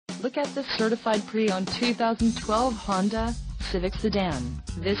Look at this certified pre-owned 2012 Honda Civic Sedan.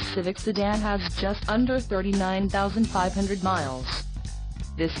 This Civic Sedan has just under 39,500 miles.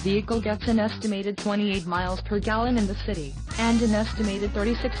 This vehicle gets an estimated 28 miles per gallon in the city, and an estimated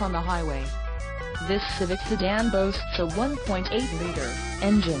 36 on the highway. This Civic Sedan boasts a 1.8-liter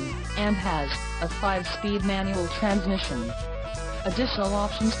engine, and has a 5-speed manual transmission. Additional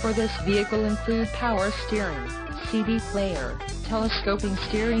options for this vehicle include power steering, CD player, telescoping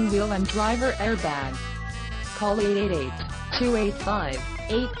steering wheel and driver airbag. Call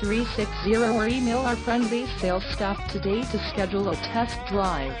 888-285-8360 or email our friendly sales staff today to schedule a test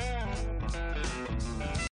drive.